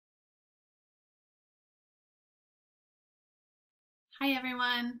Hi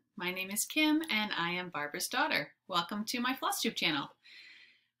everyone, my name is Kim and I am Barbara's daughter. Welcome to my Flosstube channel.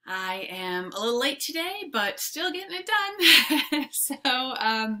 I am a little late today, but still getting it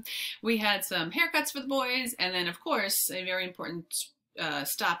done. We had some haircuts for the boys and then of course a very important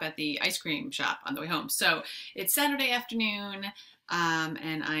stop at the ice cream shop on the way home. So it's Saturday afternoon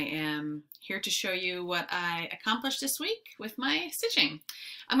and I am here to show you what I accomplished this week with my stitching.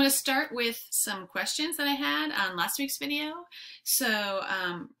 I'm going to start with some questions that I had on last week's video. So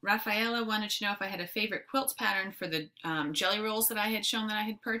Rafaela wanted to know if I had a favorite quilt pattern for the jelly rolls that I had shown that I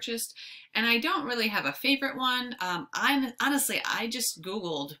had purchased. And I don't really have a favorite one. Honestly, I just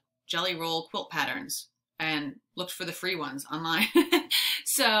Googled jelly roll quilt patterns and looked for the free ones online.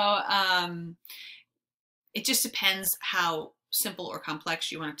 So it just depends how simple or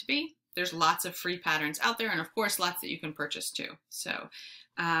complex you want it to be. There's lots of free patterns out there and of course lots that you can purchase too. So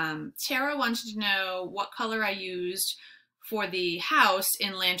Tara wanted to know what color I used for the house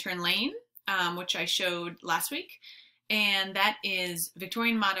in Lantern Lane, which I showed last week. And that is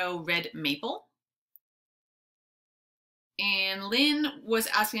Victorian Motto Red Maple. And Lynn was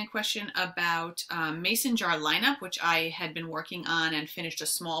asking a question about mason jar lineup, which I had been working on and finished a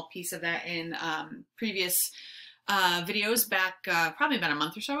small piece of that in previous videos back probably about a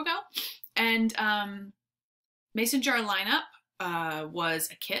month or so ago. And mason jar lineup was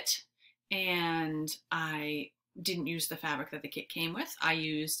a kit, and I didn't use the fabric that the kit came with. I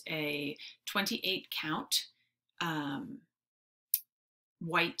used a 28 count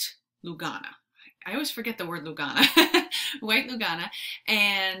white Lugana. I always forget the word Lugana. White Lugana.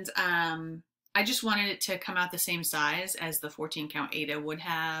 And I just wanted it to come out the same size as the 14 count Ada would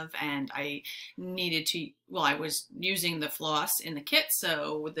have. And I needed to, well, I was using the floss in the kit,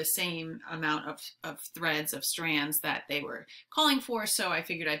 so with the same amount of threads, of strands that they were calling for. So I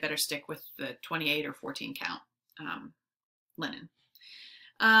figured I'd better stick with the 28 or 14 count linen.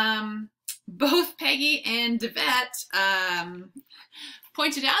 Both Peggy and Devette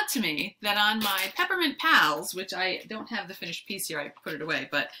pointed out to me that on my Peppermint Pals, which I don't have the finished piece here, I put it away,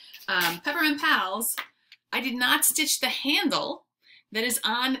 but Peppermint Pals, I did not stitch the handle that is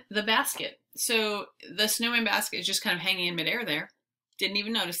on the basket. So the snowman basket is just kind of hanging in midair there. Didn't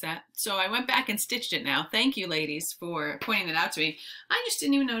even notice that. So I went back and stitched it now. Thank you, ladies, for pointing that out to me. I just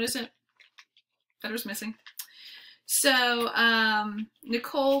didn't even notice it, that it was missing. So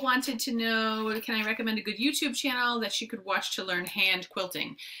Nicole wanted to know, can I recommend a good YouTube channel that she could watch to learn hand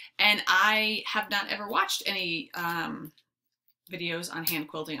quilting? And I have not ever watched any videos on hand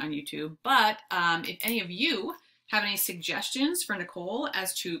quilting on YouTube, but if any of you have any suggestions for Nicole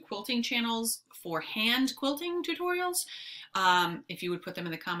as to quilting channels for hand quilting tutorials, if you would put them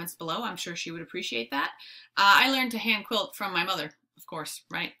in the comments below, I'm sure she would appreciate that. I learned to hand quilt from my mother, of course,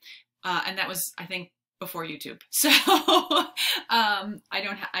 right? And that was, I think, before YouTube. So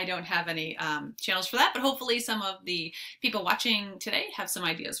I don't have any channels for that, but hopefully some of the people watching today have some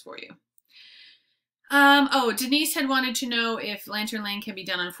ideas for you. Oh, Denise had wanted to know if Lantern Lane can be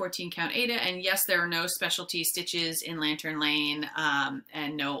done on 14 count Ada, and yes, there are no specialty stitches in Lantern Lane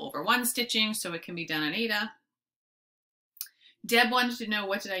and no over one stitching, so it can be done on Ada. Deb wanted to know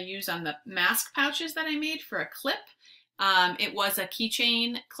what did I use on the mask pouches that I made for a clip. It was a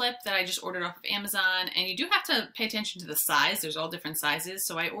keychain clip that I just ordered off of Amazon, and you do have to pay attention to the size. There's all different sizes.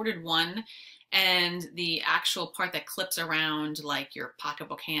 So I ordered one, and the actual part that clips around like your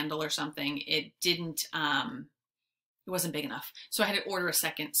pocketbook handle or something, it didn't, it wasn't big enough. So I had to order a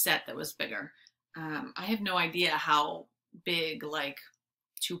second set that was bigger. I have no idea how big like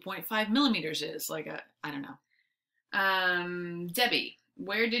 2.5 millimeters is. Like I don't know. Debbie,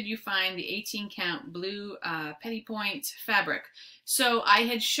 where did you find the 18 count blue petty point fabric? So I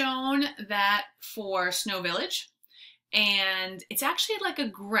had shown that for Snow Village, and it's actually like a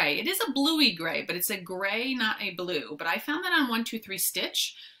gray. It is a bluey gray, but it's a gray, not a blue. But I found that on 123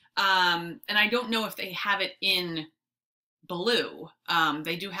 Stitch, and I don't know if they have it in blue.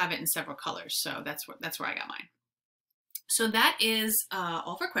 They do have it in several colors, so that's where I got mine. So that is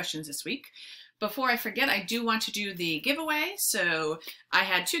all for questions this week. Before I forget, I do want to do the giveaway. So I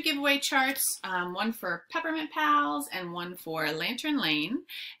had two giveaway charts, one for Peppermint Pals and one for Lantern Lane.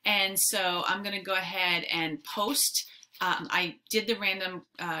 And so I'm going to go ahead and post. I did the random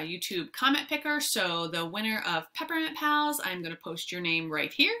YouTube comment picker. So the winner of Peppermint Pals, I'm going to post your name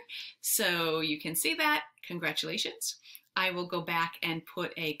right here. So you can see that. Congratulations. I will go back and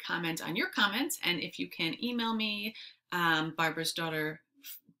put a comment on your comments. And if you can email me, Barbara's daughter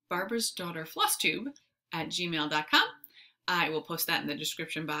Flosstube at gmail.com. I will post that in the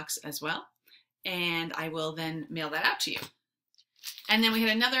description box as well, and I will then mail that out to you. And then we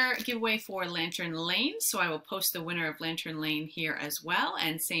had another giveaway for Lantern Lane, so I will post the winner of Lantern Lane here as well.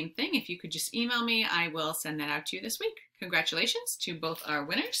 And same thing, if you could just email me, I will send that out to you this week. Congratulations to both our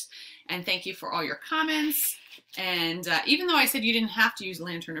winners, and thank you for all your comments. And even though I said you didn't have to use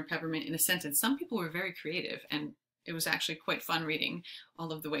lantern or peppermint in a sentence, some people were very creative, and it was actually quite fun reading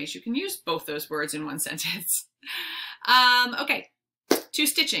all of the ways you can use both those words in one sentence. Okay, to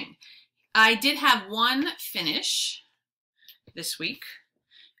stitching. I did have one finish this week,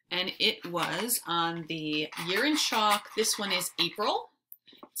 and it was on the Year in Chalk. This one is April.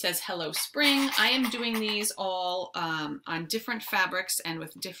 It says Hello Spring. I am doing these all on different fabrics and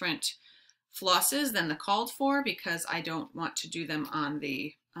with different flosses than the called for, because I don't want to do them on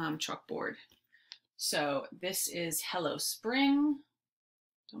the chalkboard. So this is Hello Spring.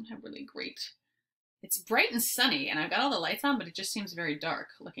 Don't have really great. It's bright and sunny, and I've got all the lights on, but it just seems very dark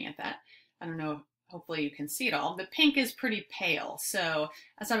looking at that. I don't know. Hopefully you can see it all. The pink is pretty pale. So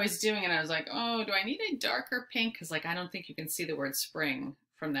as I was doing it, I was like, oh, do I need a darker pink? Because like, I don't think you can see the word spring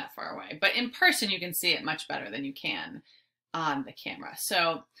from that far away. But in person, you can see it much better than you can on the camera.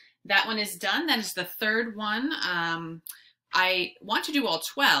 So that one is done. That is the third one. I want to do all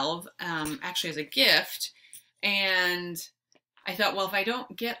 12, actually as a gift. And I thought, well, if I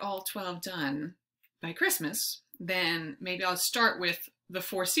don't get all 12 done by Christmas, then maybe I'll start with the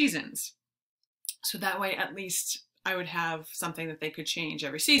 4 seasons. So that way, at least I would have something that they could change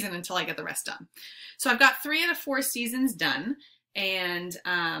every season until I get the rest done. So I've got 3 out of 4 seasons done. And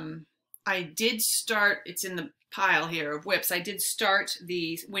I did start, it's in the pile here of whips. I did start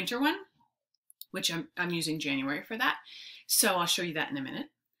the winter one, which I'm using January for that. So I'll show you that in a minute.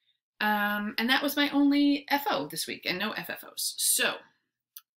 And that was my only FO this week, and no FFOs. So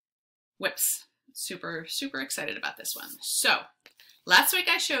whips, super, super excited about this one. So last week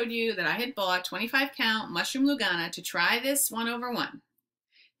I showed you that I had bought 25 count mushroom Lugana to try this 1/1.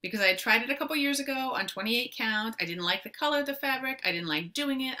 Because I had tried it a couple years ago on 28 count. I didn't like the color of the fabric. I didn't like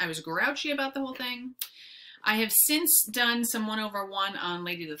doing it. I was grouchy about the whole thing. I have since done some 1/1 on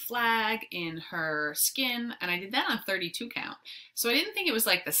Lady of the Flag in her skin, and I did that on 32 count. So I didn't think it was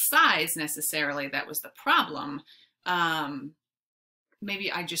like the size necessarily that was the problem.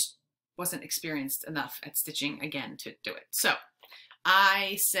 Maybe I just wasn't experienced enough at stitching again to do it. So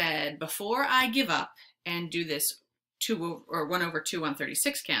I said, before I give up and do this 1/2 on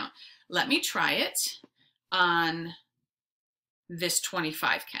 36 count, let me try it on this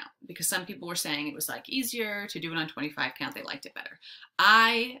 25 count, because some people were saying it was like easier to do it on 25 count. They liked it better.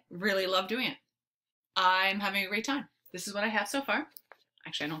 I really love doing it. I'm having a great time. This is what I have so far.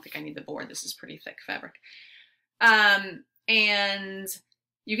 Actually, I don't think I need the board. This is pretty thick fabric. And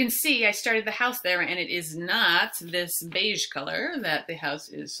you can see I started the house there, and it is not this beige color that the house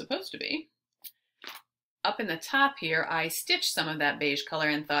is supposed to be. Up in the top here, I stitched some of that beige color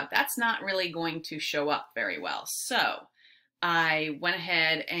and thought that's not really going to show up very well. So I went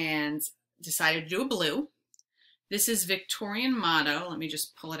ahead and decided to do a blue. This is Victorian Motto. Let me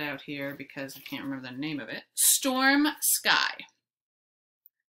just pull it out here because I can't remember the name of it. Storm Sky.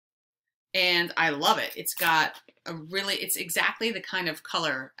 And I love it. It's got a really, it's exactly the kind of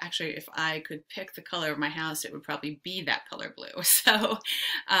color. Actually, if I could pick the color of my house, it would probably be that color blue. So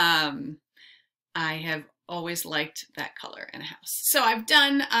I have always liked that color in a house. So I've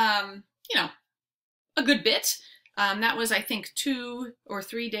done, you know, a good bit. That was, I think, 2 or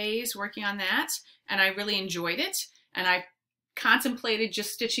 3 days working on that, and I really enjoyed it. And I contemplated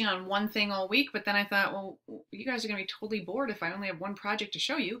just stitching on one thing all week, but then I thought, well, you guys are going to be totally bored if I only have one project to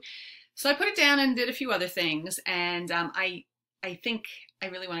show you. So I put it down and did a few other things, and I think I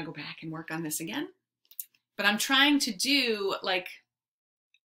really want to go back and work on this again. But I'm trying to do like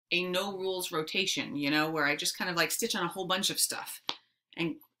a no rules rotation, you know, where I just kind of like stitch on a whole bunch of stuff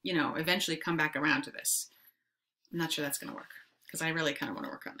and, you know, eventually come back around to this. I'm not sure that's going to work because I really kind of want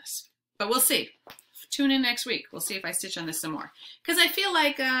to work on this, but we'll see. Tune in next week. We'll see if I stitch on this some more, because I feel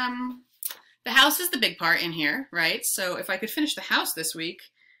like the house is the big part in here, right? So if I could finish the house this week,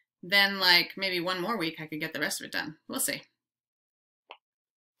 then like maybe one more week I could get the rest of it done. We'll see.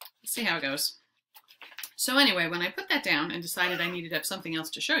 Let's see how it goes. So anyway, when I put that down and decided I needed to have something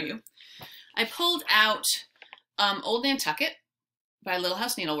else to show you, I pulled out Old Nantucket by Little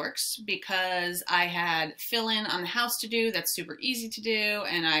House Needleworks, because I had fill-in on the house to do that's super easy to do,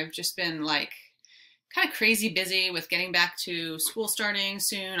 and I've just been like kind of crazy busy with getting back to school starting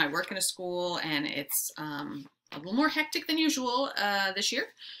soon. I work in a school, and it's a little more hectic than usual this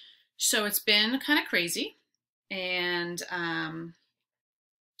year. So it's been kind of crazy, and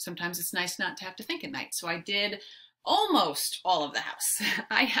sometimes it's nice not to have to think at night. So I did almost all of the house.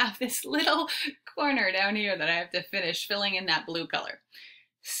 I have this little corner down here that I have to finish filling in that blue color.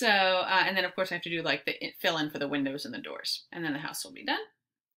 So, and then of course I have to do like the fill in for the windows and the doors, and then the house will be done.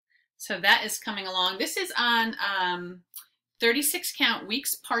 So that is coming along. This is on 36 count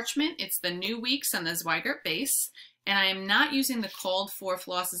Weeks parchment. It's the new Weeks on the Zweigart base. And I am not using the called for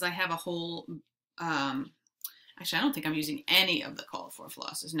flosses. I have a whole, actually I don't think I'm using any of the called for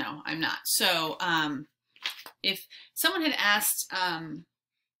flosses. No, I'm not. So if someone had asked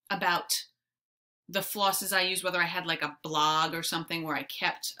about the flosses I use, whether I had like a blog or something where I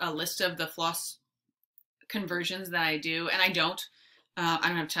kept a list of the floss conversions that I do, and I don't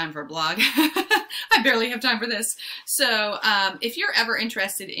have time for a blog. I barely have time for this. So if you're ever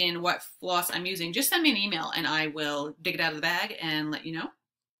interested in what floss I'm using, just send me an email and I will dig it out of the bag and let you know.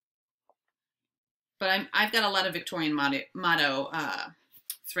 But I've got a lot of Victorian motto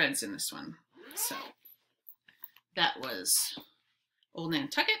threads in this one. So that was Old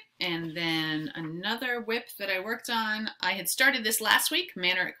Nantucket. And then another whip that I worked on, I had started this last week,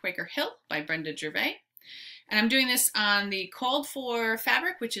 Manor at Quaker Hill by Brenda Gervais. And I'm doing this on the called for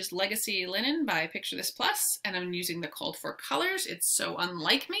fabric, which is Legacy Linen by Picture This Plus. And I'm using the called for colors. It's so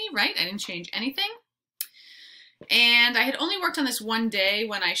unlike me, right? I didn't change anything. And I had only worked on this one day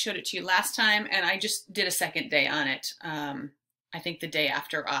when I showed it to you last time, and I just did a second day on it. I think the day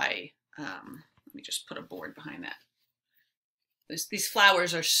after let me just put a board behind that. These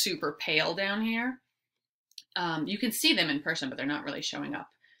flowers are super pale down here. You can see them in person, but they're not really showing up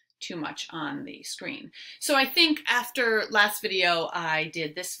too much on the screen. So I think after last video, I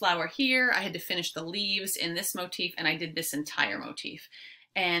did this flower here. I had to finish the leaves in this motif, and I did this entire motif,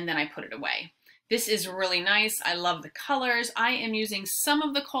 and then I put it away. This is really nice. I love the colors. I am using some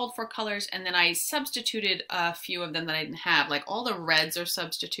of the called for colors, and then I substituted a few of them that I didn't have. Like all the reds are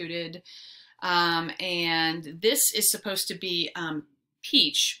substituted. And this is supposed to be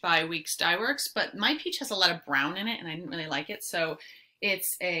Peach by Weeks Dye Works, but my peach has a lot of brown in it, and I didn't really like it. So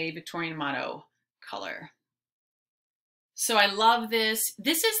it's a Victorian motto color. So I love this.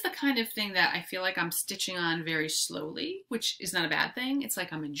 This is the kind of thing that I feel like I'm stitching on very slowly, which is not a bad thing. It's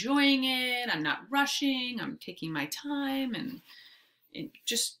like I'm enjoying it. I'm not rushing. I'm taking my time, and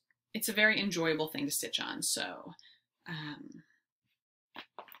it's a very enjoyable thing to stitch on. So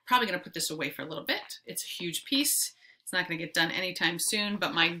probably going to put this away for a little bit. It's a huge piece. It's not going to get done anytime soon,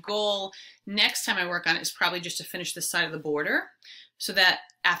 but my goal next time I work on it is probably just to finish this side of the border, so that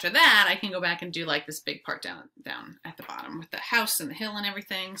after that I can go back and do like this big part down at the bottom with the house and the hill and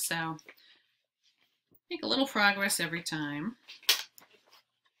everything. So make a little progress every time.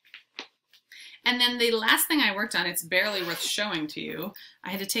 And then the last thing I worked on, it's barely worth showing to you.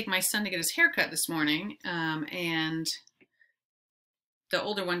 I had to take my son to get his haircut this morning, and the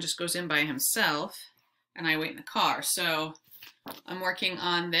older one just goes in by himself, and I wait in the car. So I'm working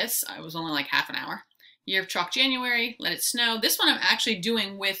on this. I was only like half an hour. Year of Chalk January, Let It Snow. This one I'm actually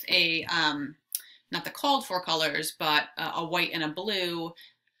doing with a, not the called for colors, but a white and a blue,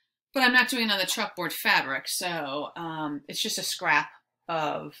 but I'm not doing it on the chalkboard fabric. So it's just a scrap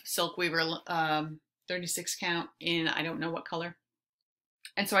of Silk Weaver 36 count in I don't know what color.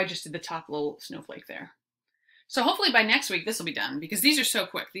 And so I just did the top little snowflake there. So hopefully by next week this will be done, because these are so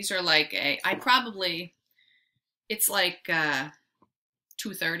quick. These are like it's like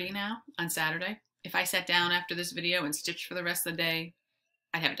 2:30 now on Saturday. If I sat down after this video and stitched for the rest of the day,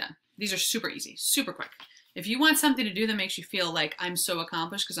 I'd have it done. These are super easy, super quick. If you want something to do that makes you feel like I'm so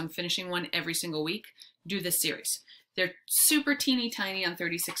accomplished because I'm finishing one every single week, do this series. They're super teeny tiny on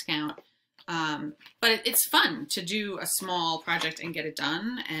 36 count, but it's fun to do a small project and get it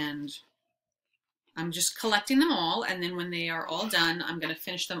done. And I'm just collecting them all, and then when they are all done, I'm going to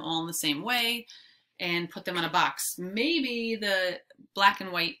finish them all in the same way and put them in a box. Maybe the black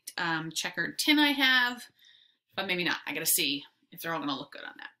and white checkered tin I have, but maybe not. I got to see if they're all going to look good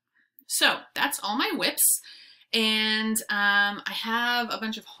on that. So that's all my whips, and I have a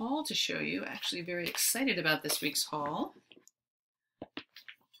bunch of haul to show you. Actually very excited about this week's haul.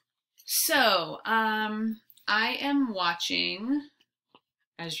 So I am watching,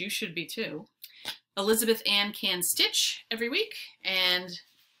 as you should be too, Elizabeth Ann Can Stitch every week, and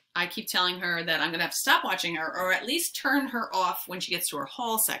I keep telling her that I'm going to have to stop watching her, or at least turn her off when she gets to her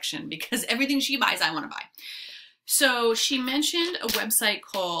haul section, because everything she buys I want to buy. So she mentioned a website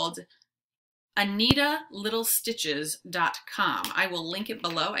called AnitaLittleStitches.com. I will link it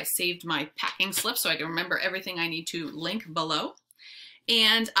below. I saved my packing slip so I can remember everything I need to link below.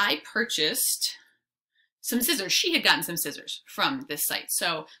 And I purchased some scissors. She had gotten some scissors from this site.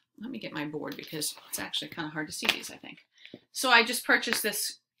 So let me get my board because it's actually kind of hard to see these, I think. So I just purchased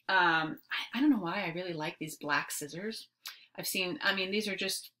this I don't know why I really like these black scissors. I've seen, I mean, these are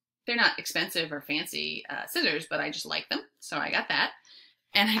just, they're not expensive or fancy scissors, but I just like them. So I got that.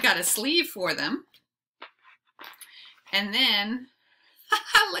 And I got a sleeve for them. And then,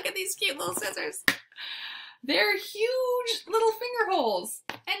 look at these cute little scissors. They're huge little finger holes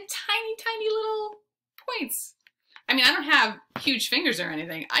and tiny, tiny little points. I mean, I don't have huge fingers or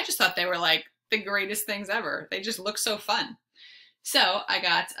anything. I just thought they were like the greatest things ever. They just look so fun. So I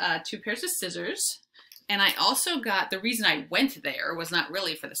got 2 pairs of scissors. And I also got, the reason I went there was not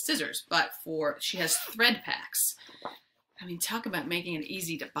really for the scissors, but for, she has thread packs. I mean, talk about making it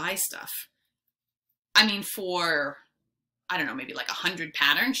easy to buy stuff. I mean, for, I don't know, maybe like 100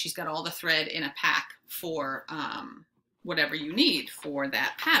 patterns, she's got all the thread in a pack for whatever you need for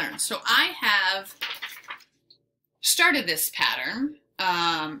that pattern. So I have started this pattern.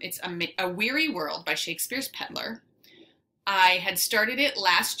 It's a Weary World by Shakespeare's Peddler. I had started it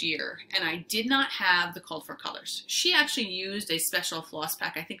last year and I did not have the called for colors. She actually used a special floss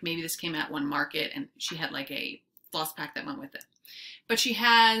pack. I think maybe this came at one market and she had like a floss pack that went with it. But she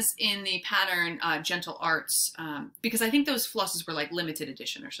has in the pattern Gentle Arts, because I think those flosses were like limited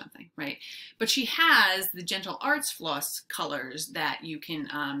edition or something, right? But she has the Gentle Arts floss colors that you can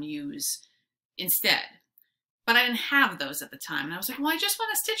use instead. But I didn't have those at the time. And I was like, well, I just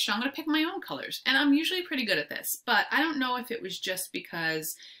want to stitch, so I'm going to pick my own colors. And I'm usually pretty good at this. But I don't know if it was just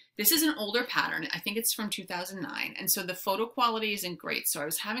because this is an older pattern. I think it's from 2009. And so the photo quality isn't great. So I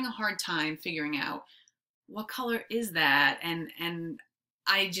was having a hard time figuring out what color is that? And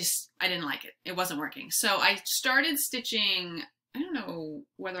I didn't like it. It wasn't working. So I started stitching, I don't know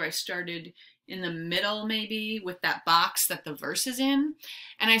whether I started in the middle maybe with that box that the verse is in.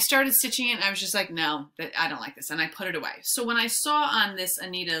 And I started stitching it and I was just like, no, I don't like this. And I put it away. So when I saw on this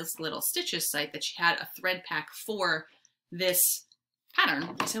Anita's Little Stitches site that she had a thread pack for this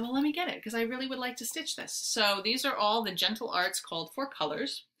pattern, I said, well, let me get it because I really would like to stitch this. So these are all the Gentle Arts called for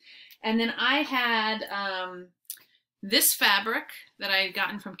colors. And then I had this fabric that I had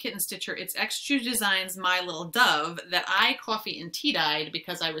gotten from Kitten Stitcher. It's Extra Designs My Little Dove that I coffee and tea dyed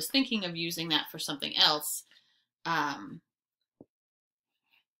because I was thinking of using that for something else. Actually,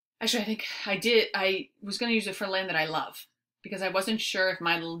 I think I did. I was going to use it for Land That I Love because I wasn't sure if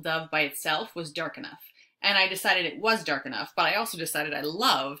My Little Dove by itself was dark enough. And I decided it was dark enough, but I also decided I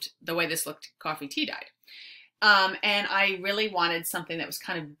loved the way this looked coffee tea dyed. And I really wanted something that was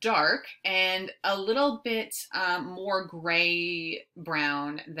kind of dark and a little bit more gray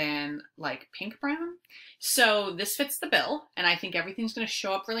brown than like pink brown. So this fits the bill and I think everything's going to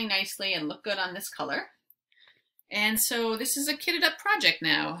show up really nicely and look good on this color. And so this is a kitted up project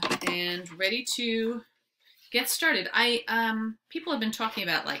now and ready to get started. People have been talking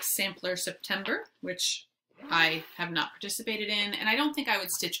about like Sampler September, which I have not participated in, and I don't think I would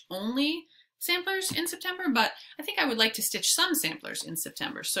stitch only samplers in September, but I think I would like to stitch some samplers in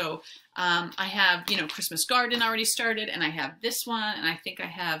September. So I have, you know, Christmas Garden already started, and I have this one, and I think I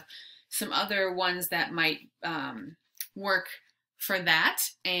have some other ones that might work for that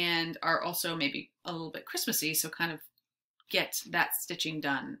and are also maybe a little bit Christmassy, so kind of get that stitching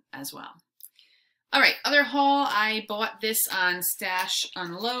done as well. All right, other haul, I bought this on Stash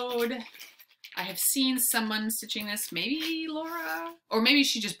Unload. I have seen someone stitching this, maybe Laura, or maybe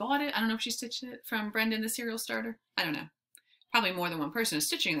she just bought it. I don't know if she stitched it from Brendan the Serial Starter. I don't know. Probably more than one person is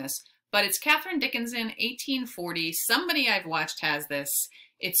stitching this, but it's Catherine Dickinson, 1840. Somebody I've watched has this.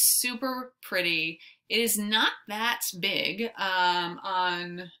 It's super pretty. It is not that big.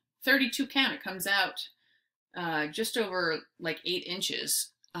 On 32 count, it comes out just over like 8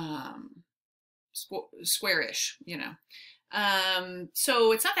 inches, squarish, you know.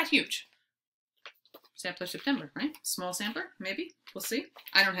 So it's not that huge. Sampler September, right? Small sampler, maybe. We'll see.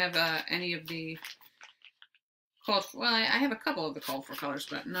 I don't have any of the called for, well, I have a couple of the called for colors,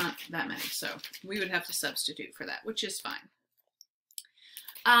 but not that many. So we would have to substitute for that, which is fine.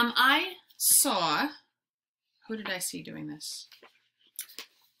 I saw, who did I see doing this?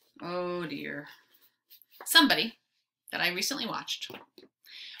 Oh dear. Somebody that I recently watched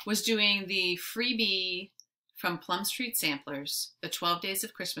was doing the freebie from Plum Street Samplers, the 12 Days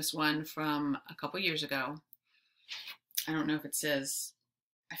of Christmas one from a couple years ago. I don't know if it says,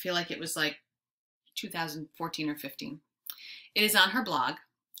 I feel like it was like 2014 or 15. It is on her blog.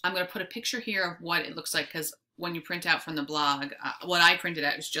 I'm going to put a picture here of what it looks like because when you print out from the blog, what I printed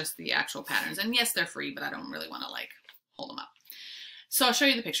out is just the actual patterns. And yes, they're free, but I don't really want to like hold them up. So I'll show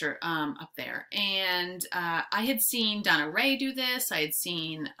you the picture up there. And I had seen Donna Ray do this. I had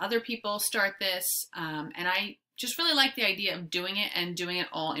seen other people start this. And I just really like the idea of doing it and doing it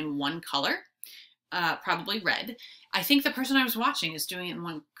all in one color. probably red. I think the person I was watching is doing it in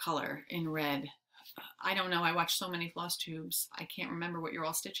one color, in red. I don't know. I watch so many Flosstubes. I can't remember what you're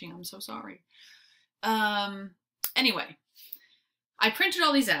all stitching. I'm so sorry. Anyway, I printed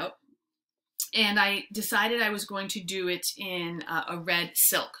all these out and I decided I was going to do it in a red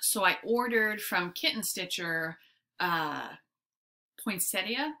silk. So I ordered from Kitten Stitcher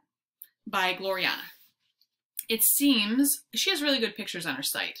Poinsettia by Gloriana. It seems she has really good pictures on her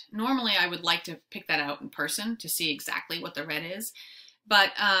site. Normally I would like to pick that out in person to see exactly what the red is.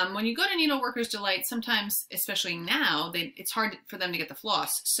 But when you go to Needleworkers Delight, sometimes, especially now, it's hard for them to get the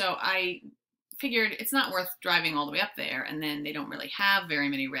floss. So I figured it's not worth driving all the way up there, and then they don't really have very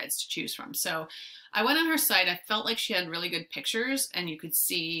many reds to choose from. So I went on her site. I felt like she had really good pictures, and you could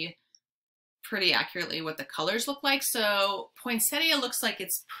see pretty accurately what the colors look like. So Poinsettia looks like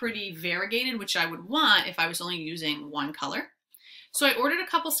it's pretty variegated, which I would want if I was only using one color. So I ordered a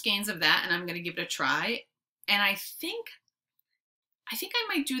couple skeins of that, and I'm going to give it a try. And I think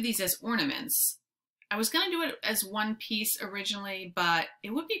I might do these as ornaments. I was going to do it as one piece originally, but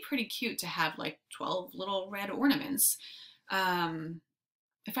it would be pretty cute to have like 12 little red ornaments.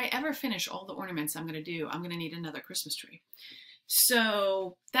 If I ever finish all the ornaments I'm going to do, I'm going to need another Christmas tree.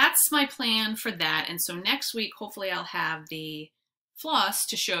 So that's my plan for that. And so next week, hopefully I'll have the floss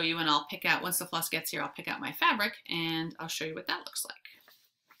to show you, and I'll pick out, once the floss gets here, I'll pick out my fabric and I'll show you what that looks like.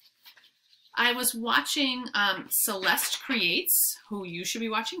 I was watching Celeste Creates, who you should be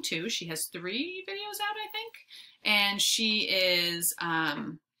watching too. She has 3 videos out, I think. And she is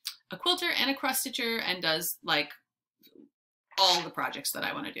a quilter and a cross stitcher and does like all the projects that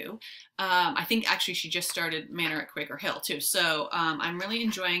I want to do. I think actually she just started Manor at Quaker Hill too. So I'm really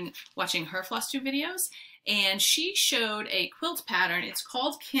enjoying watching her Flosstube videos. And she showed a quilt pattern. It's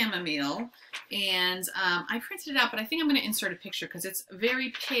called Chamomile, and I printed it out, but I think I'm going to insert a picture because it's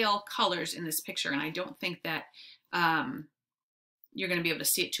very pale colors in this picture, and I don't think that you're going to be able to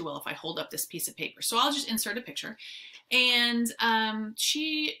see it too well if I hold up this piece of paper. So I'll just insert a picture. And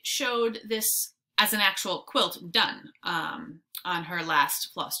she showed this as an actual quilt done on her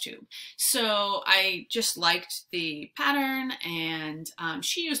last Flosstube. So I just liked the pattern, and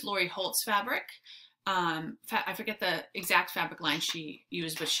she used Lori Holt's fabric. I forget the exact fabric line she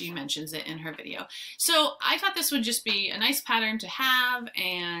used, but she mentions it in her video. So I thought this would just be a nice pattern to have,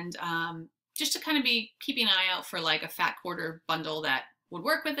 and just to kind of be keeping an eye out for like a fat quarter bundle that would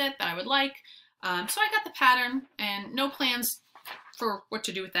work with it, that I would like. So I got the pattern, and no plans for what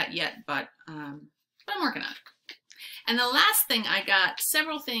to do with that yet, but I'm working on it. And the last thing, I got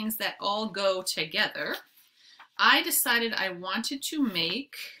several things that all go together. I decided I wanted to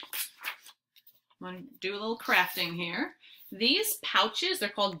make, I'm going to do a little crafting here. These pouches, they're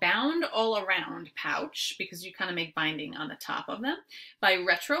called Bound All Around Pouch because you kind of make binding on the top of them, by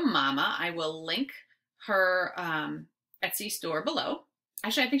Retro Mama. I will link her Etsy store below.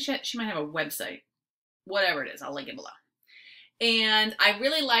 Actually, I think she might have a website. Whatever it is, I'll link it below. And I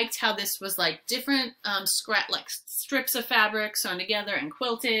really liked how this was like different strips of fabric sewn together and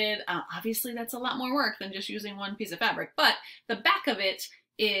quilted. Obviously, that's a lot more work than just using one piece of fabric, but the back of it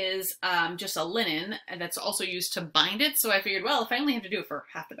is just a linen that's also used to bind it. So I figured, well, if I only have to do it for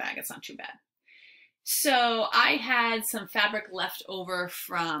half the bag, it's not too bad. So I had some fabric left over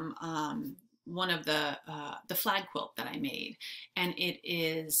from one of the flag quilt that I made, and it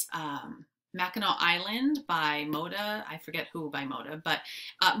is Mackinac Island by Moda. I forget who by Moda, but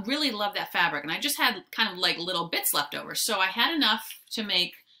really love that fabric. And I just had kind of like little bits left over. So I had enough to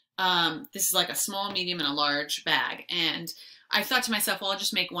make, this is like a small, medium, and a large bag. And I thought to myself, well, I'll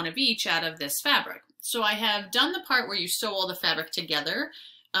just make one of each out of this fabric. So I have done the part where you sew all the fabric together.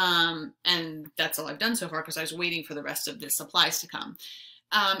 And that's all I've done so far because I was waiting for the rest of the supplies to come.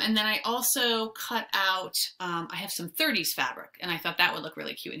 And then I also cut out, I have some 30s fabric, and I thought that would look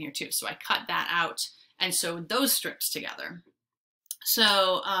really cute in here too. So I cut that out and sewed those strips together.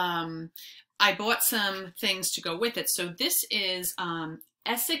 So I bought some things to go with it. So this is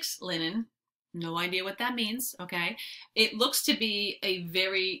Essex linen. No idea what that means, okay? It looks to be a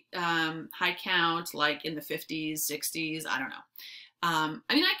very high count, like in the 50s, 60s, I don't know.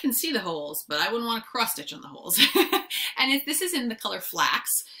 I mean, I can see the holes, but I wouldn't want to cross stitch on the holes. And this is in the color flax,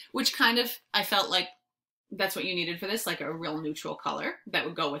 which kind of, I felt like that's what you needed for this, like a real neutral color that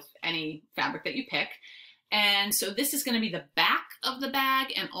would go with any fabric that you pick. And so this is going to be the back of the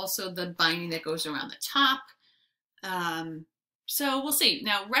bag and also the binding that goes around the top. So we'll see.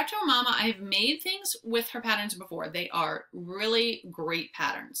 Now, Retro Mama, I have made things with her patterns before. They are really great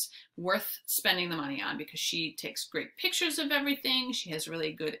patterns, worth spending the money on because she takes great pictures of everything. She has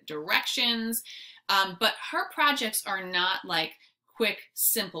really good directions. But her projects are not like quick,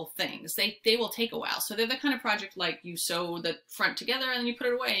 simple things. They will take a while. So they're the kind of project like you sew the front together and then you put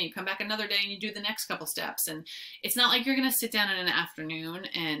it away and you come back another day and you do the next couple steps. And it's not like you're going to sit down in an afternoon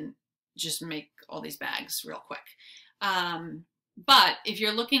and just make all these bags real quick. But if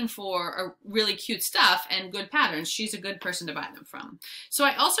you're looking for a really cute stuff and good patterns, she's a good person to buy them from. So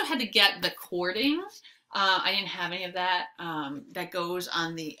I also had to get the cording. I didn't have any of that. That goes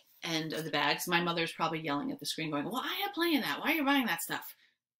on the end of the bags. My mother's probably yelling at the screen going, well, I have plenty of that. Why are you buying that stuff?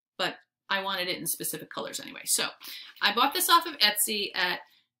 But I wanted it in specific colors anyway. So I bought this off of Etsy at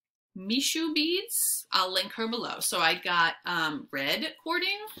Mishu Beads. I'll link her below. So I got red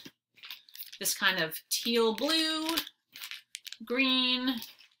cording, this kind of teal blue, green,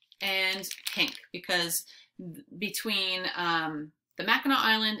 and pink, because between the Mackinac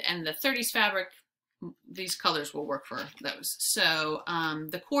Island and the 30s fabric, these colors will work for those. So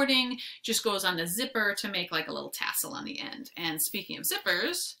the cording just goes on the zipper to make like a little tassel on the end. And speaking of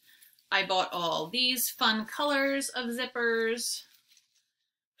zippers, I bought all these fun colors of zippers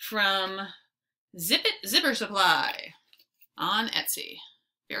from Zip It Zipper Supply on Etsy.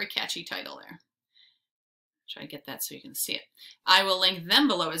 Very catchy title there. Try to get that so you can see it. I will link them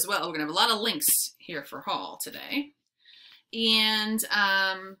below as well. We're gonna have a lot of links here for haul today. And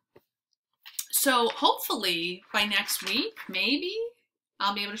so hopefully by next week, maybe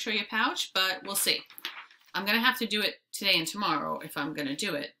I'll be able to show you a pouch, but we'll see. I'm gonna have to do it today and tomorrow if I'm gonna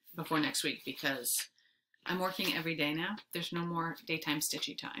do it before next week, because I'm working every day now. There's no more daytime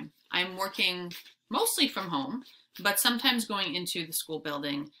stitchy time. I'm working mostly from home, but sometimes going into the school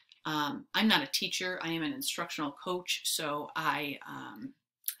building. I'm not a teacher, I am an instructional coach, so I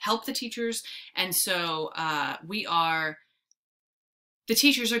help the teachers, and so the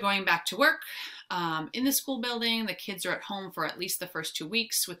teachers are going back to work in the school building. The kids are at home for at least the first 2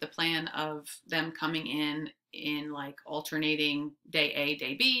 weeks with the plan of them coming in like alternating day A,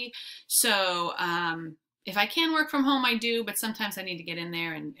 day B. So if I can work from home, I do, but sometimes I need to get in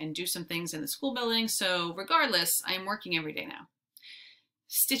there and do some things in the school building. So regardless, I'm working every day now.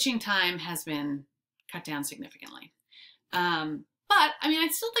 Stitching time has been cut down significantly. But I mean, I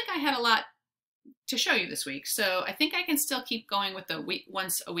still think I had a lot to show you this week. So I think I can still keep going with the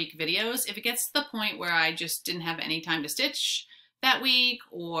once a week videos. If it gets to the point where I just didn't have any time to stitch that week,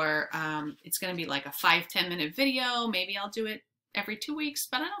 or it's going to be like a 5-10 minute video, maybe I'll do it every 2 weeks,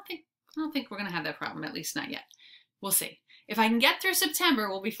 but I don't think we're going to have that problem, at least not yet. We'll see. If I can get through September,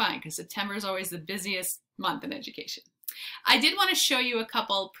 we'll be fine, because September is always the busiest month in education. I did want to show you a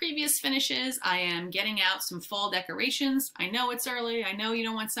couple previous finishes. I am getting out some fall decorations. I know it's early. I know you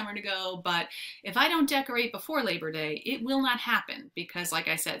don't want summer to go, but if I don't decorate before Labor Day, it will not happen, because like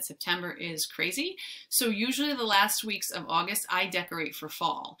I said, September is crazy. So usually the last weeks of August, I decorate for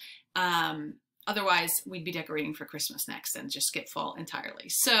fall. Otherwise, we'd be decorating for Christmas next and just skip fall entirely.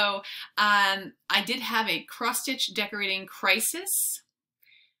 So I did have a cross-stitch decorating crisis.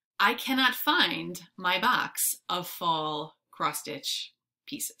 I cannot find my box of fall cross-stitch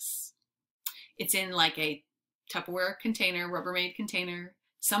pieces. It's in like a Tupperware container, Rubbermaid container,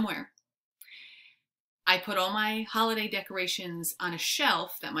 somewhere. I put all my holiday decorations on a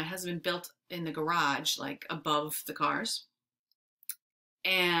shelf that my husband built in the garage, like above the cars.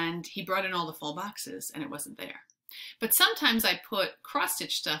 And he brought in all the fall boxes and it wasn't there. But sometimes I put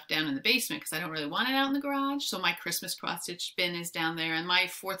cross-stitch stuff down in the basement because I don't really want it out in the garage. So my Christmas cross-stitch bin is down there, and my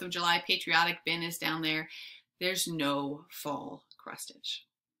 4th of July patriotic bin is down there. There's no fall cross-stitch.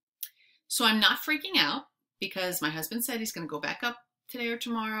 So I'm not freaking out, because my husband said he's going to go back up today or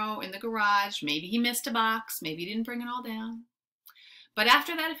tomorrow in the garage. Maybe he missed a box. Maybe he didn't bring it all down. But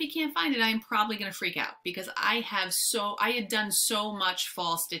after that, if he can't find it, I'm probably going to freak out, because I had done so much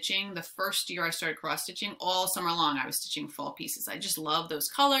fall stitching. The first year I started cross stitching, all summer long I was stitching fall pieces. I just love those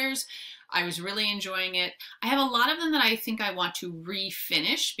colors. I was really enjoying it. I have a lot of them that I think I want to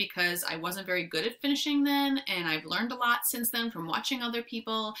refinish, because I wasn't very good at finishing then, and I've learned a lot since then from watching other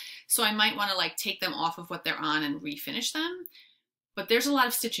people. So I might want to like take them off of what they're on and refinish them. But there's a lot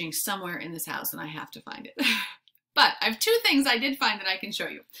of stitching somewhere in this house and I have to find it. But I have 2 things I did find that I can show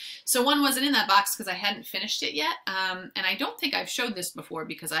you. So one wasn't in that box because I hadn't finished it yet. And I don't think I've showed this before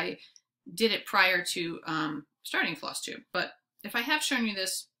because I did it prior to starting Flosstube. But if I have shown you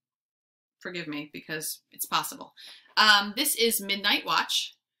this, forgive me, because it's possible. This is Midnight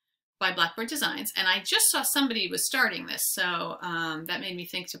Watch by Blackbird Designs. And I just saw somebody was starting this. So that made me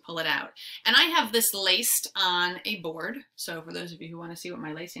think to pull it out. And I have this laced on a board. So for those of you who want to see what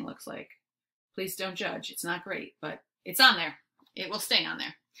my lacing looks like, please don't judge. It's not great, but it's on there. It will stay on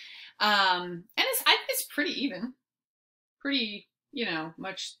there. And I think it's pretty even. Pretty, you know,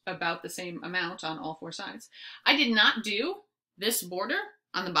 much about the same amount on all 4 sides. I did not do this border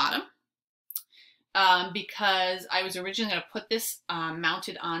on the bottom because I was originally going to put this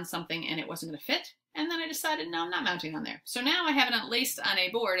mounted on something and it wasn't going to fit. And then I decided, no, I'm not mounting on there. So now I have it unlaced on a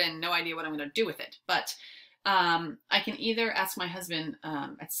board and no idea what I'm going to do with it. But I can either ask my husband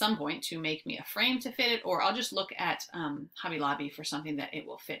at some point to make me a frame to fit it, or I'll just look at Hobby Lobby for something that it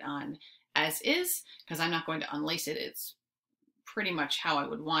will fit on as is, because I'm not going to unlace it. It's pretty much how I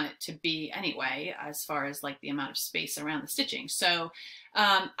would want it to be anyway, as far as like the amount of space around the stitching. So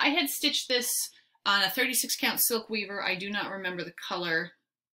I had stitched this on a 36 count silk weaver. I do not remember the color.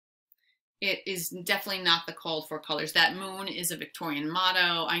 It is definitely not the called for colors. That moon is a Victorian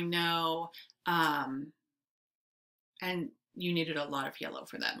motto, I know. And you needed a lot of yellow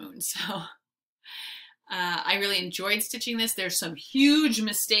for that moon. So I really enjoyed stitching this. There's some huge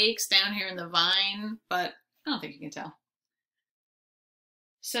mistakes down here in the vine, but I don't think you can tell.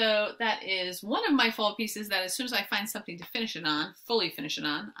 So that is one of my fall pieces that as soon as I find something to finish it on, fully finish it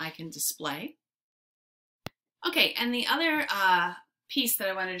on, I can display. Okay, and the other piece that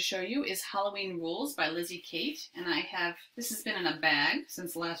I wanted to show you is Halloween Rules by Lizzie Kate. And I have, this has been in a bag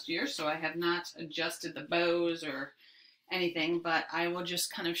since last year, so I have not adjusted the bows or anything, but I will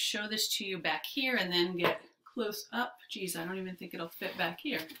just kind of show this to you back here and then get close up. Geez, I don't even think it'll fit back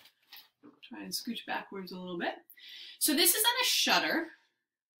here. Try and scooch backwards a little bit. So this is on a shutter.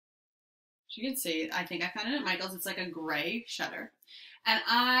 As you can see, I think I found it at Michael's. It's like a gray shutter. And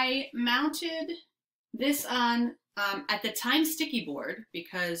I mounted this on, at the time, sticky board,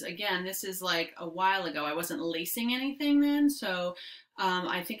 because again, this is like a while ago. I wasn't lacing anything then, so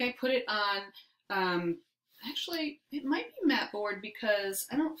I think I put it on, actually, it might be matte board because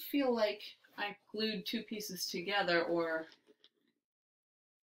I don't feel like I glued two pieces together,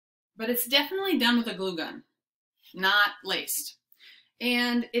 but it's definitely done with a glue gun, not laced.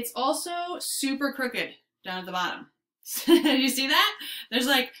 And it's also super crooked down at the bottom. You see that? There's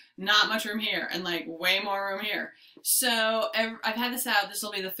like not much room here and like way more room here. So I've had this out. This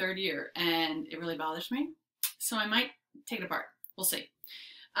will be the 3rd year and it really bothers me. So I might take it apart. We'll see.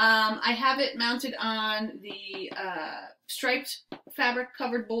 I have it mounted on the striped fabric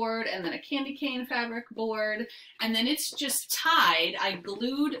covered board and then a candy cane fabric board. And then it's just tied. I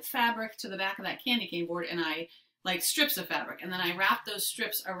glued fabric to the back of that candy cane board and I like strips of fabric. And then I wrapped those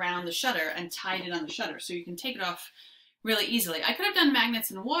strips around the shutter and tied it on the shutter so you can take it off really easily. I could have done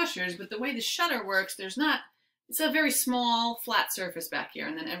magnets and washers, but the way the shutter works, it's a very small flat surface back here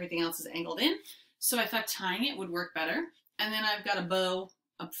and then everything else is angled in. So I thought tying it would work better. And then I've got a bow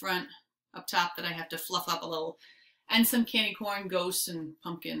up front, up top that I have to fluff up a little, and some candy corn, ghosts, and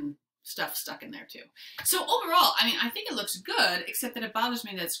pumpkin stuff stuck in there too. So overall, I mean, I think it looks good, except that it bothers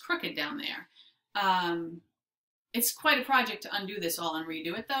me that it's crooked down there. It's quite a project to undo this all and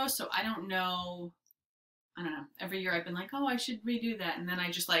redo it though, so I don't know. Every year I've been like, oh, I should redo that. And then I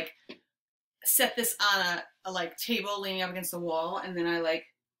just like set this on a like table leaning up against the wall. And then I like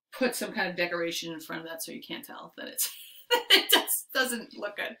put some kind of decoration in front of that so you can't tell that it just doesn't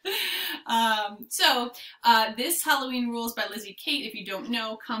look good. This Halloween Rules by Lizzie Kate, if you don't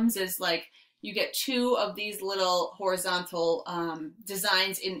know, comes as like, you get 2 of these little horizontal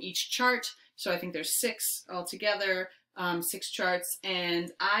designs in each chart. So I think there's 6 altogether, 6 charts.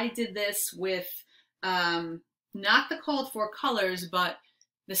 And I did this with not the called for colors, but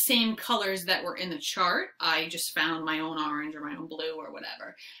the same colors that were in the chart. I just found my own orange or my own blue or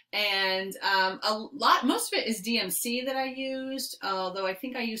whatever. And most of it is DMC that I used, although I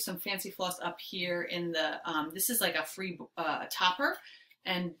think I used some fancy floss up here in the, this is like a free topper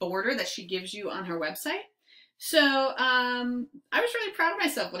and border that she gives you on her website. So I was really proud of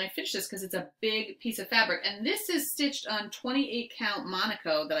myself when I finished this because it's a big piece of fabric. And this is stitched on 28 count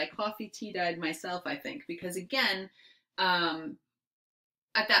Monaco that I coffee tea dyed myself, I think, because again,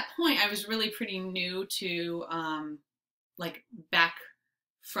 at that point I was really pretty new to like back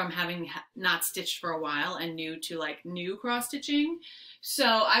from having not stitched for a while and new to like new cross stitching. So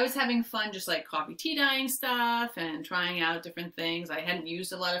I was having fun just like coffee tea dyeing stuff and trying out different things. I hadn't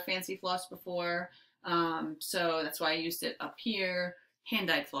used a lot of fancy floss before. So that's why I used it up here.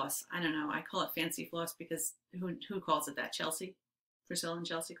 Hand-dyed floss. I don't know. I call it fancy floss because who calls it that? Chelsea? Priscilla and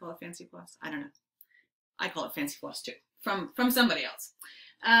Chelsea call it fancy floss? I don't know. I call it fancy floss too. From somebody else.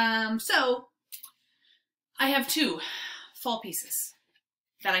 So I have 2 fall pieces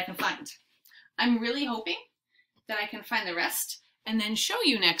that I can find. I'm really hoping that I can find the rest and then show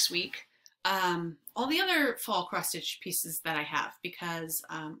you next week all the other fall cross stitch pieces that I have, because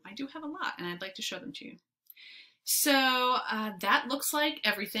I do have a lot and I'd like to show them to you. So that looks like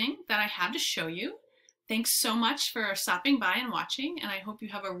everything that I have to show you. Thanks so much for stopping by and watching, and I hope you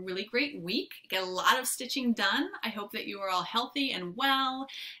have a really great week. Get a lot of stitching done. I hope that you are all healthy and well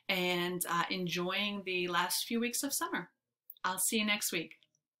and enjoying the last few weeks of summer. I'll see you next week.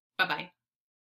 Bye-bye.